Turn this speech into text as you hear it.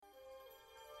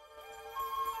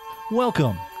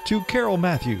Welcome to Carol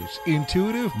Matthews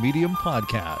Intuitive Medium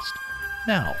Podcast.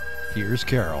 Now, here's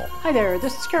Carol. Hi there,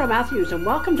 this is Carol Matthews, and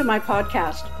welcome to my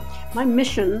podcast. My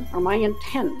mission, or my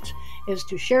intent, is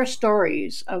to share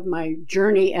stories of my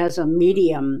journey as a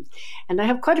medium. And I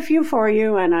have quite a few for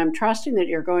you, and I'm trusting that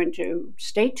you're going to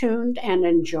stay tuned and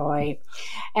enjoy.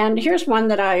 And here's one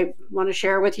that I want to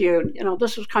share with you.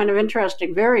 This was kind of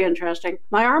interesting, very interesting.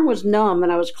 My arm was numb,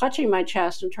 and I was clutching my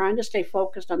chest and trying to stay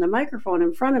focused on the microphone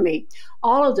in front of me.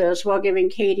 All of this while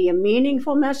giving Katie a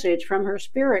meaningful message from her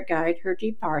spirit guide, her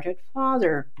departed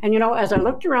father. And as I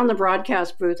looked around the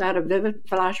broadcast booth, I had a vivid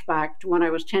flashback to when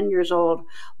I was 10 years old,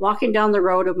 walking down the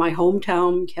road of my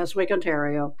hometown, Keswick,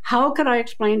 Ontario. How could I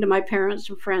explain to my parents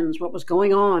and friends what was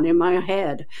going on in my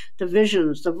head, the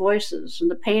visions, the voices,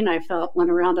 and the pain I felt when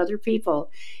around other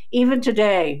people? Even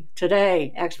today,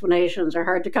 explanations are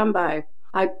hard to come by.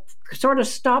 I sort of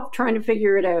stopped trying to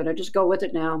figure it out. I just go with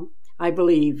it now. I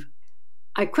believe.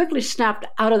 I quickly snapped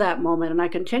out of that moment, and I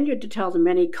continued to tell the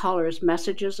many callers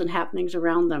messages and happenings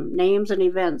around them, names and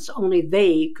events only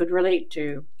they could relate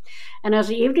to. And as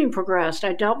the evening progressed,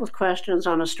 I dealt with questions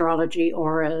on astrology,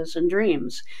 auras, and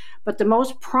dreams. But the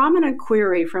most prominent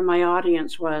query from my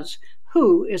audience was,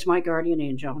 who is my guardian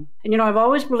angel? And I've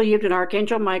always believed in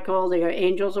Archangel Michael, the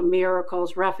angels of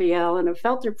miracles, Raphael, and have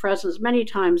felt their presence many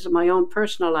times in my own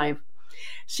personal life.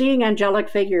 Seeing angelic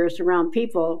figures around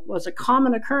people was a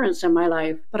common occurrence in my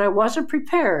life, but I wasn't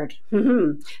prepared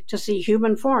to see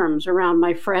human forms around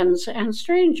my friends and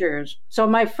strangers. So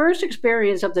my first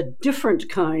experience of the different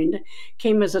kind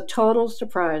came as a total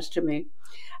surprise to me.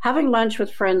 Having lunch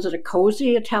with friends at a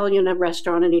cozy Italian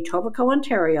restaurant in Etobicoke,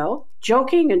 Ontario,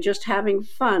 joking and just having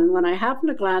fun when I happened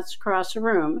to glance across the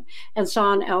room and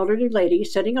saw an elderly lady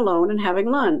sitting alone and having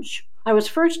lunch. I was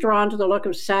first drawn to the look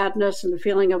of sadness and the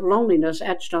feeling of loneliness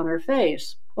etched on her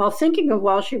face. While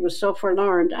she was so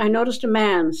forlorn, I noticed a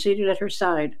man seated at her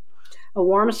side, a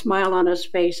warm smile on his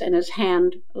face and his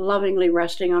hand lovingly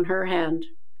resting on her hand.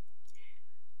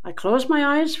 I closed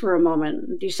my eyes for a moment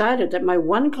and decided that my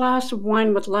one glass of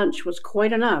wine with lunch was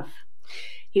quite enough.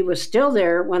 He was still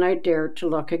there when I dared to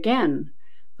look again.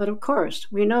 But of course,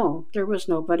 we know there was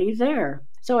nobody there.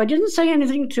 So I didn't say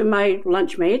anything to my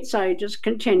lunchmates. I just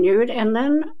continued. And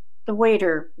then the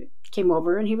waiter came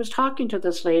over and he was talking to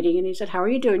this lady and he said, "How are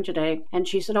you doing today?" And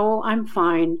she said, "Oh, I'm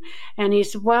fine." And he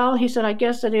said, "I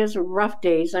guess it is a rough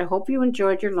day. I hope you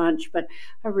enjoyed your lunch, but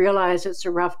I realize it's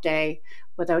a rough day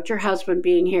without your husband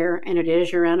being here and it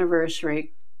is your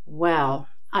anniversary." Well,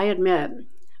 I admit,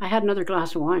 I had another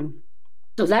glass of wine.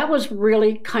 So that was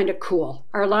really kind of cool.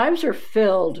 Our lives are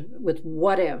filled with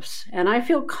what ifs, and I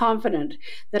feel confident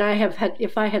that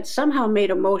if I had somehow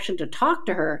made a motion to talk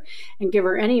to her and give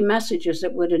her any messages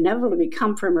that would inevitably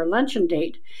come from her luncheon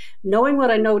date, knowing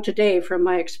what I know today from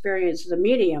my experience as a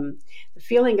medium, the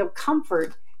feeling of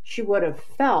comfort she would have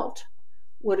felt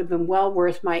would have been well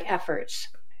worth my efforts.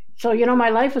 So, my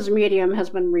life as a medium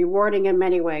has been rewarding in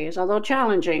many ways, although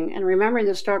challenging, and remembering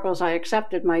the struggles, I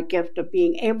accepted my gift of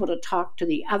being able to talk to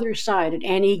the other side at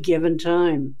any given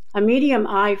time. A medium,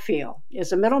 I feel,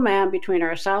 is a middleman between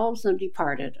ourselves and the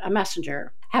departed, a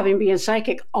messenger. Having been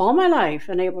psychic all my life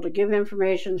and able to give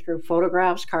information through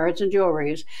photographs, cards, and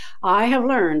jewelries, I have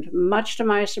learned, much to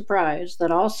my surprise, that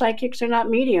all psychics are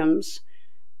not mediums,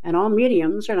 and all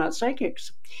mediums are not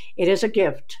psychics. It is a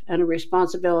gift and a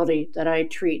responsibility that I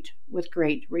treat with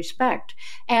great respect.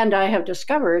 And I have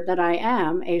discovered that I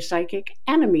am a psychic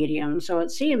and a medium, so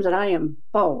it seems that I am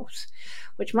both,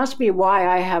 which must be why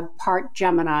I have part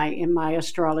Gemini in my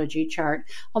astrology chart,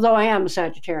 although I am a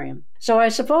Sagittarian. So I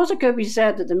suppose it could be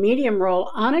said that the medium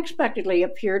role unexpectedly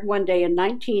appeared one day in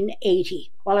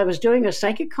 1980 while I was doing a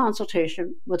psychic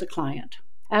consultation with a client.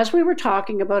 As we were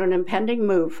talking about an impending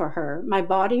move for her, my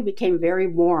body became very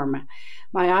warm.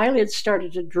 My eyelids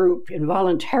started to droop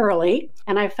involuntarily,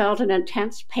 and I felt an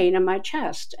intense pain in my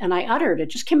chest. And I uttered, it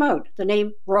just came out, the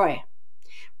name Roy.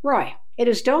 Roy. It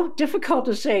is difficult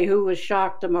to say who was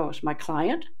shocked the most, my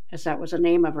client, as that was the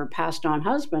name of her passed-on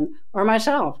husband, or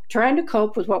myself, trying to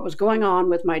cope with what was going on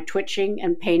with my twitching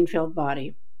and pain-filled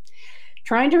body.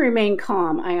 Trying to remain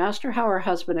calm, I asked her how her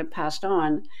husband had passed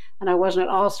on, and I wasn't at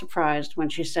all surprised when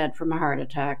she said from a heart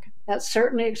attack. That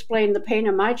certainly explained the pain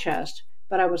in my chest,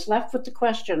 but I was left with the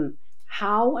question,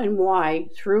 how and why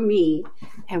through me,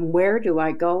 and where do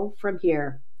I go from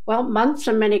here? Well, months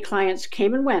and many clients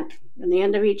came and went, and the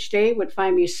end of each day would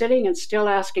find me sitting and still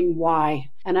asking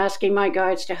why, and asking my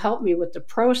guides to help me with the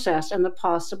process and the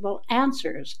possible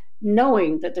answers.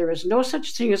 Knowing that there is no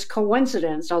such thing as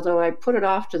coincidence, although I put it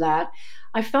off to that,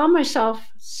 I found myself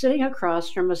sitting across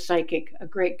from a psychic, a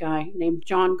great guy named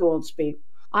John Goldsby.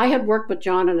 I had worked with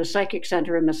John in a psychic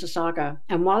center in Mississauga,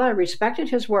 and while I respected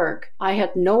his work, I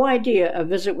had no idea a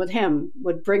visit with him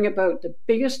would bring about the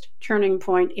biggest turning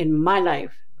point in my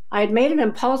life. I had made an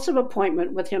impulsive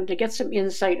appointment with him to get some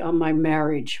insight on my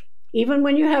marriage. Even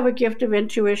when you have a gift of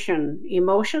intuition,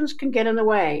 emotions can get in the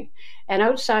way, and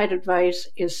outside advice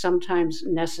is sometimes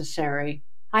necessary.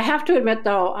 I have to admit,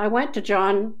 though, I went to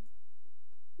John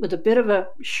with a bit of a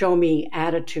show-me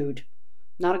attitude.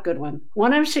 Not a good one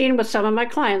I've seen with some of my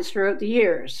clients throughout the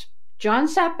years. John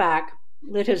sat back,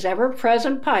 lit his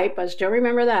ever-present pipe, I still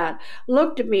remember that,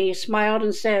 looked at me, smiled,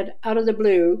 and said, out of the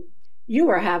blue, "You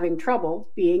are having trouble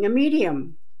being a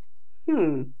medium."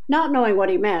 Not knowing what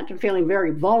he meant and feeling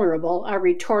very vulnerable, I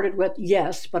retorted with,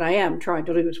 "Yes, but I am trying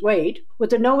to lose weight."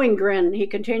 With a knowing grin, he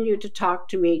continued to talk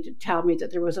to me to tell me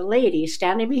that there was a lady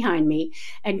standing behind me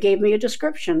and gave me a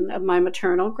description of my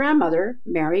maternal grandmother,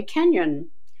 Mary Kenyon.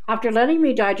 After letting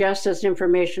me digest this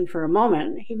information for a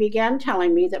moment, he began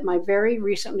telling me that my very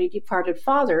recently departed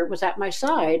father was at my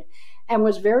side and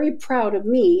was very proud of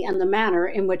me and the manner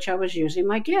in which I was using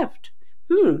my gift.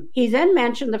 He then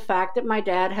mentioned the fact that my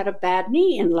dad had a bad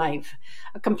knee in life,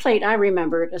 a complaint I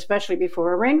remembered, especially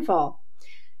before a rainfall.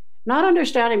 Not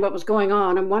understanding what was going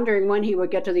on and wondering when he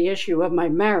would get to the issue of my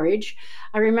marriage,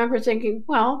 I remember thinking,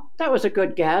 well, that was a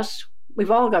good guess.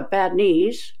 We've all got bad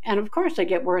knees, and of course they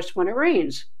get worse when it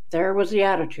rains. There was the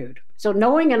attitude. So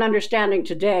knowing and understanding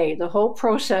today the whole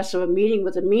process of a meeting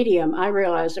with a medium, I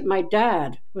realized that my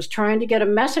dad was trying to get a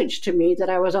message to me that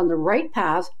I was on the right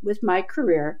path with my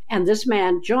career, and this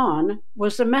man, John,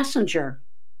 was the messenger.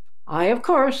 I, of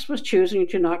course, was choosing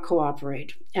to not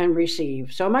cooperate and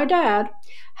receive. So my dad,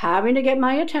 having to get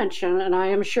my attention, and I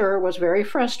am sure was very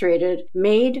frustrated,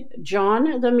 made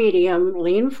John the medium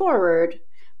lean forward,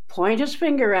 point his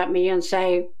finger at me, and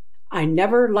say, "I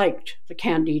never liked the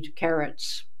candied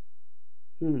carrots."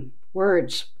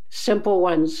 Words, simple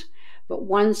ones, but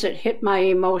ones that hit my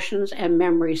emotions and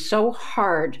memories so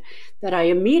hard that I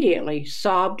immediately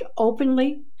sobbed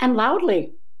openly and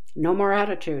loudly. No more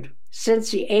attitude.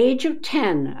 Since the age of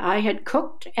 10, I had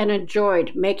cooked and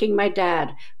enjoyed making my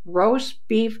dad roast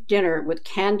beef dinner with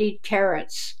candied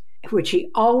carrots, which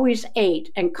he always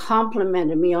ate and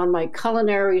complimented me on my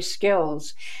culinary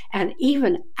skills. And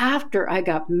even after I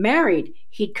got married,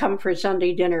 he'd come for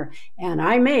Sunday dinner, and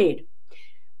I made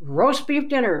roast beef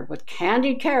dinner with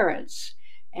candied carrots,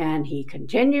 and he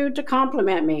continued to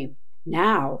compliment me.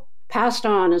 Now, passed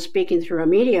on and speaking through a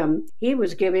medium, he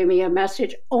was giving me a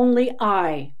message only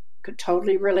I could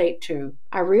totally relate to.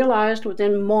 I realized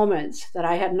within moments that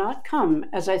I had not come,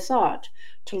 as I thought,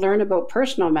 to learn about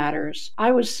personal matters.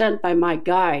 I was sent by my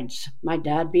guides, my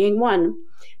dad being one,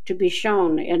 to be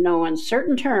shown in no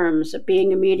uncertain terms that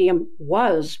being a medium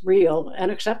was real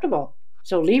and acceptable.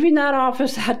 So leaving that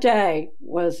office that day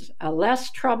was a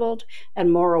less troubled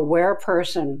and more aware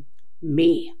person,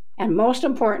 me. And most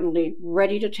importantly,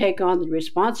 ready to take on the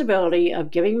responsibility of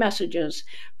giving messages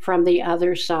from the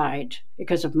other side.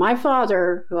 Because of my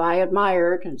father, who I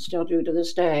admired and still do to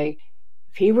this day,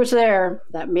 if he was there,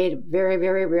 that made it very,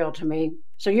 very real to me.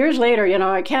 So years later,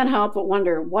 I can't help but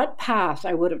wonder what path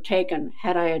I would have taken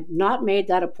had I not made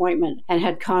that appointment and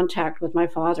had contact with my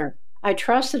father. I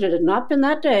trust that it had not been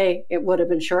that day, it would have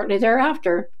been shortly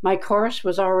thereafter. My course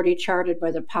was already charted by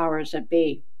the powers that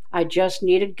be. I just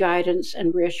needed guidance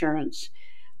and reassurance.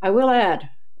 I will add,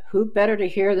 who better to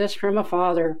hear this from a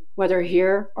father, whether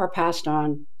here or passed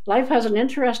on? Life has an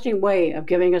interesting way of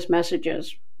giving us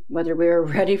messages, whether we are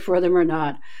ready for them or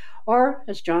not. Or,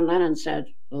 as John Lennon said,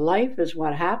 life is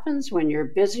what happens when you're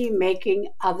busy making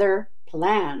other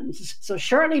plans. So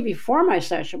shortly before my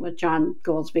session with John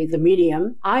Goldsby, the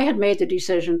medium, I had made the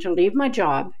decision to leave my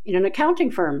job in an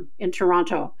accounting firm in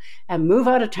Toronto and move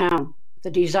out of town. The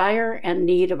desire and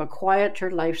need of a quieter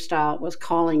lifestyle was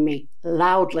calling me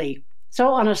loudly. So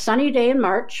on a sunny day in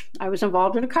March, I was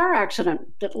involved in a car accident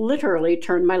that literally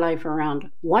turned my life around.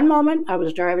 One moment, I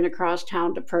was driving across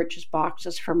town to purchase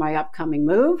boxes for my upcoming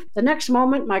move. The next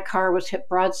moment, my car was hit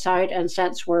broadside and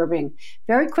sent swerving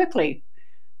very quickly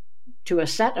to a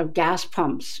set of gas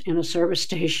pumps in a service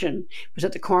station. It was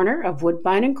at the corner of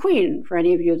Woodbine and Queen, for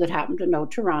any of you that happen to know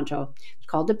Toronto. It's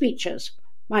called the Beaches.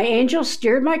 My angel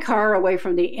steered my car away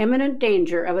from the imminent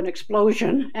danger of an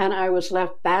explosion, and I was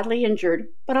left badly injured,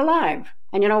 but alive.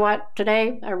 And you know what?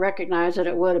 Today, I recognize that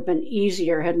it would have been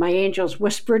easier had my angels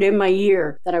whispered in my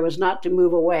ear that I was not to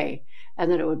move away, and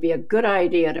that it would be a good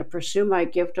idea to pursue my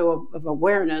gift of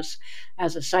awareness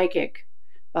as a psychic.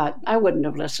 But I wouldn't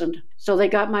have listened. So they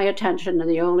got my attention in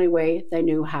the only way they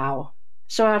knew how.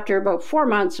 So after about 4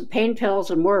 months of pain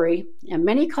pills and worry, and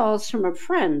many calls from a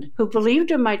friend who believed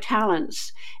in my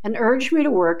talents and urged me to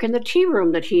work in the tea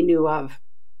room that he knew of,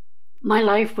 my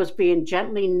life was being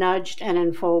gently nudged and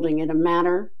unfolding in a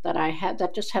manner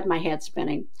that just had my head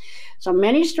spinning. So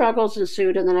many struggles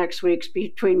ensued in the next weeks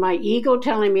between my ego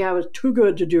telling me I was too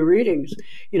good to do readings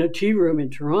in a tea room in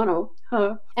Toronto,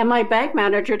 and my bank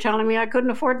manager telling me I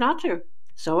couldn't afford not to.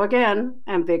 So again,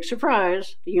 and big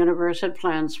surprise, the universe had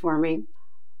plans for me.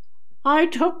 I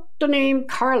took the name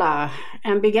Carla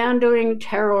and began doing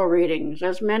tarot readings,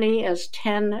 as many as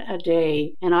 10 a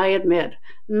day, and I admit,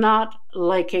 not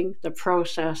liking the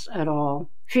process at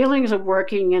all. Feelings of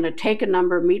working in a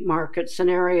take-a-number meat market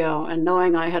scenario and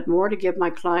knowing I had more to give my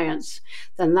clients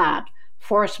than that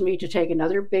forced me to take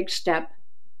another big step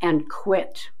and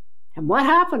quit. And what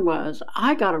happened was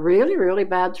I got a really, really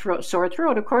bad sore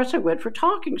throat. Of course I would, for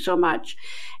talking so much.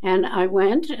 And I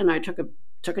went and I took a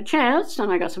chance,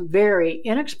 and I got some very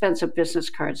inexpensive business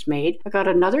cards made. I got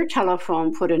another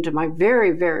telephone put into my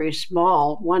very, very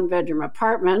small one-bedroom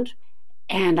apartment,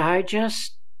 and I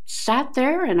just sat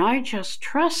there and I just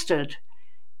trusted.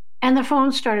 And the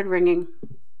phone started ringing,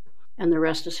 and the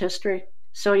rest is history.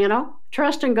 So,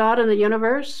 trust in God and the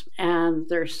universe, and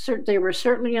they were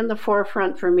certainly in the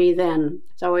forefront for me then.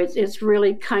 So it's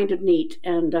really kind of neat,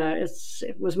 and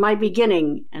it was my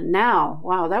beginning. And now,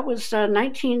 wow, that was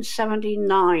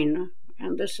 1979,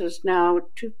 and this is now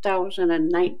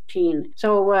 2019.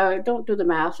 So don't do the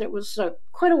math. It was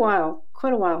quite a while.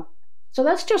 So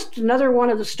that's just another one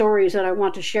of the stories that I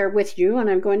want to share with you, and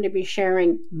I'm going to be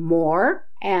sharing more.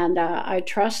 And I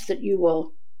trust that you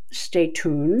will stay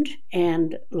tuned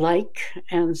and like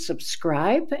and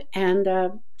subscribe and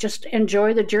just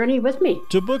enjoy the journey with me.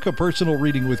 To book a personal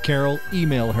reading with Carol,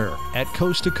 email her at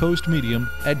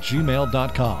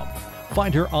coasttocoastmedium@gmail.com.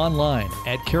 Find her online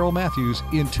at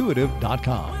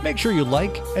carolmatthewsintuitive.com. Make sure you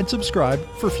like and subscribe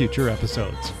for future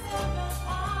episodes.